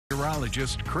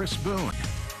meteorologist Chris Boone.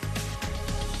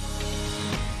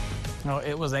 Well,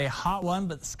 it was a hot one,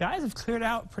 but the skies have cleared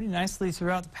out pretty nicely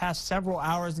throughout the past several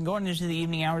hours. And going into the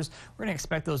evening hours, we're going to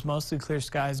expect those mostly clear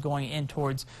skies going in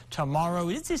towards tomorrow.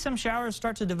 We did see some showers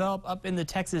start to develop up in the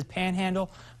Texas Panhandle,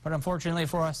 but unfortunately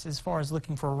for us, as far as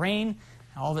looking for rain,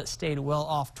 all of it stayed well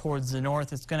off towards the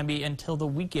north. It's going to be until the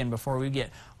weekend before we get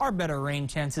our better rain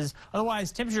chances.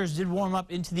 Otherwise, temperatures did warm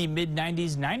up into the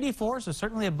mid-90s, 94, so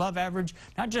certainly above average,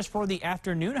 not just for the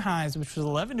afternoon highs, which was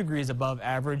 11 degrees above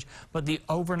average, but the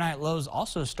overnight lows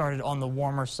also started on the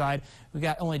warmer side. We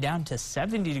got only down to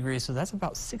 70 degrees, so that's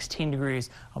about 16 degrees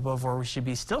above where we should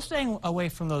be. Still staying away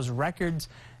from those records,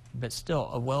 but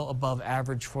still well above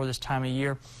average for this time of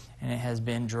year. And it has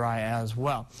been dry as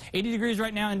well. 80 degrees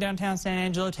right now in downtown San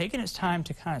Angelo, taking its time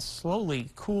to kind of slowly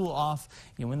cool off.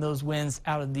 When those winds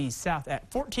out of the south at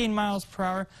 14 miles per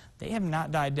hour, they have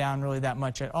not died down really that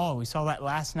much at all. We saw that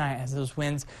last night as those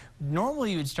winds, normally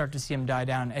you would start to see them die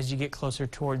down as you get closer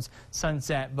towards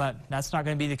sunset, but that's not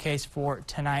going to be the case for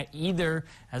tonight either,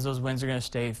 as those winds are going to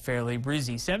stay fairly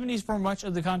breezy. 70s for much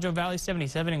of the Concho Valley,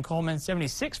 77 in Coleman,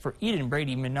 76 for Eden,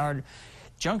 Brady, Menard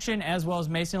Junction, as well as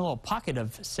Mason. A little pocket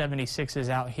of 76s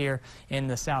out here in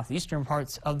the southeastern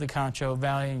parts of the Concho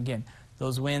Valley. And again,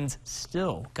 those winds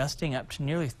still gusting up to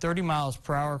nearly 30 miles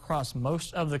per hour across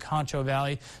most of the Concho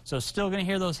Valley. So still going to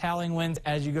hear those howling winds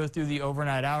as you go through the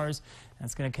overnight hours.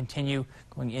 That's going to continue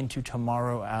going into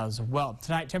tomorrow as well.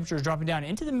 Tonight, temperatures dropping down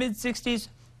into the mid-60s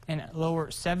and lower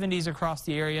 70s across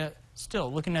the area.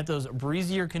 Still looking at those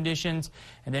breezier conditions,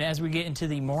 and then as we get into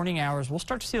the morning hours, we'll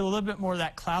start to see a little bit more of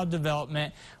that cloud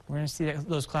development. We're going to see that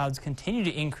those clouds continue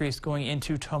to increase going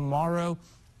into tomorrow.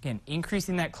 Again,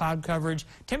 increasing that cloud coverage.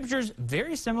 Temperatures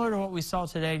very similar to what we saw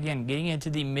today. Again, getting into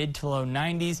the mid to low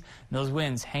 90s. Those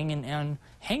winds hanging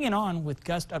on with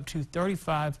gusts up to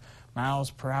 35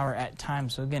 miles per hour at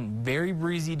times. So again, very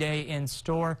breezy day in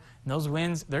store. And those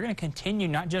winds, they're going to continue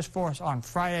not just for us on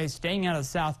Friday, staying out of the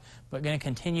south, but going to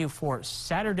continue for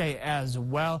Saturday as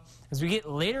well. As we get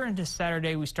later into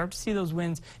Saturday, we start to see those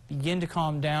winds begin to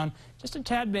calm down just a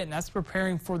tad bit, and that's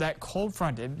preparing for that cold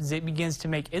front. As it begins to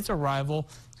make its arrival,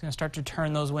 it's going to start to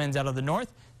turn those winds out of the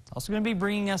north. It's also going to be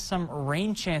bringing us some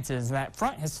rain chances. That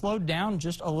front has slowed down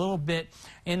just a little bit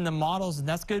in the models, and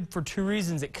that's good for two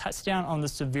reasons. It cuts down on the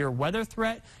severe weather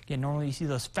threat. Again, normally you see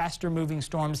those faster moving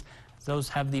storms. Those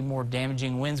have the more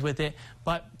damaging winds with it,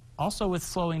 but also with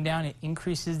slowing down, it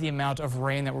increases the amount of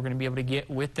rain that we're going to be able to get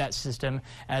with that system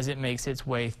as it makes its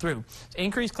way through. So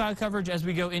increased cloud coverage as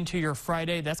we go into your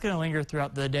Friday. That's going to linger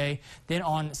throughout the day. Then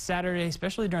on Saturday,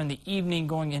 especially during the evening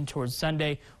going in towards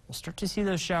Sunday, we'll start to see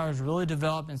those showers really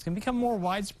develop, and it's going to become more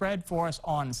widespread for us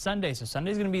on Sunday. So Sunday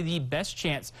is going to be the best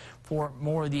chance for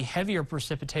more of the heavier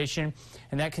precipitation,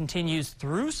 and that continues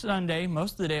through Sunday,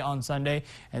 most of the day on Sunday,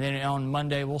 and then on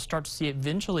Monday we'll start to see it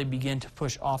eventually begin to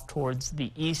push off towards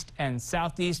the east and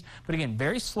southeast. But again,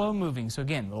 very slow moving. So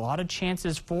again, a lot of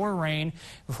chances for rain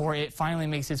before it finally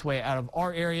makes its way out of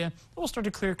our area. We'll start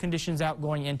to clear conditions out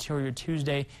going into your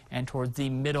Tuesday and towards the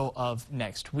middle of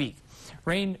next week.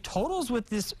 Rain totals with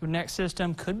this next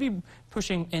system could be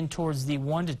pushing in towards the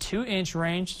 1 to 2 inch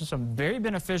range. So some very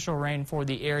beneficial rain for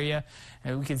the area.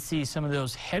 And we can see some of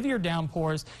those heavier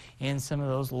downpours in some of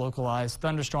those localized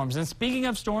thunderstorms. And speaking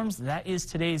of storms, that is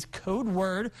today's code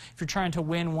word. If you're trying to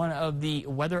win one of the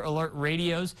weather alert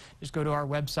radios, just go to our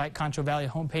website,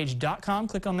 ConchoValleyHomepage.com,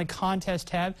 click on the contest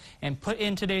tab and put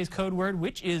in today's code word,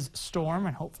 which is storm.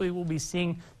 And hopefully we'll be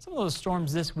seeing some of those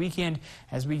storms this weekend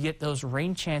as we get those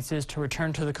rain chances to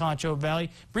return to the Concho Valley.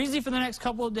 Breezy for the next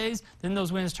couple of days, then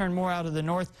those winds turn more out of the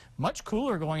north. Much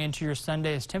cooler going into your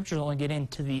Sunday as temperatures only get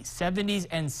into the 70s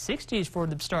and 60s for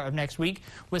the start of next week,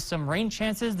 with some rain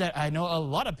chances that I know a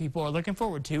lot of people are looking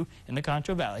forward to in the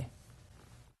Concho Valley.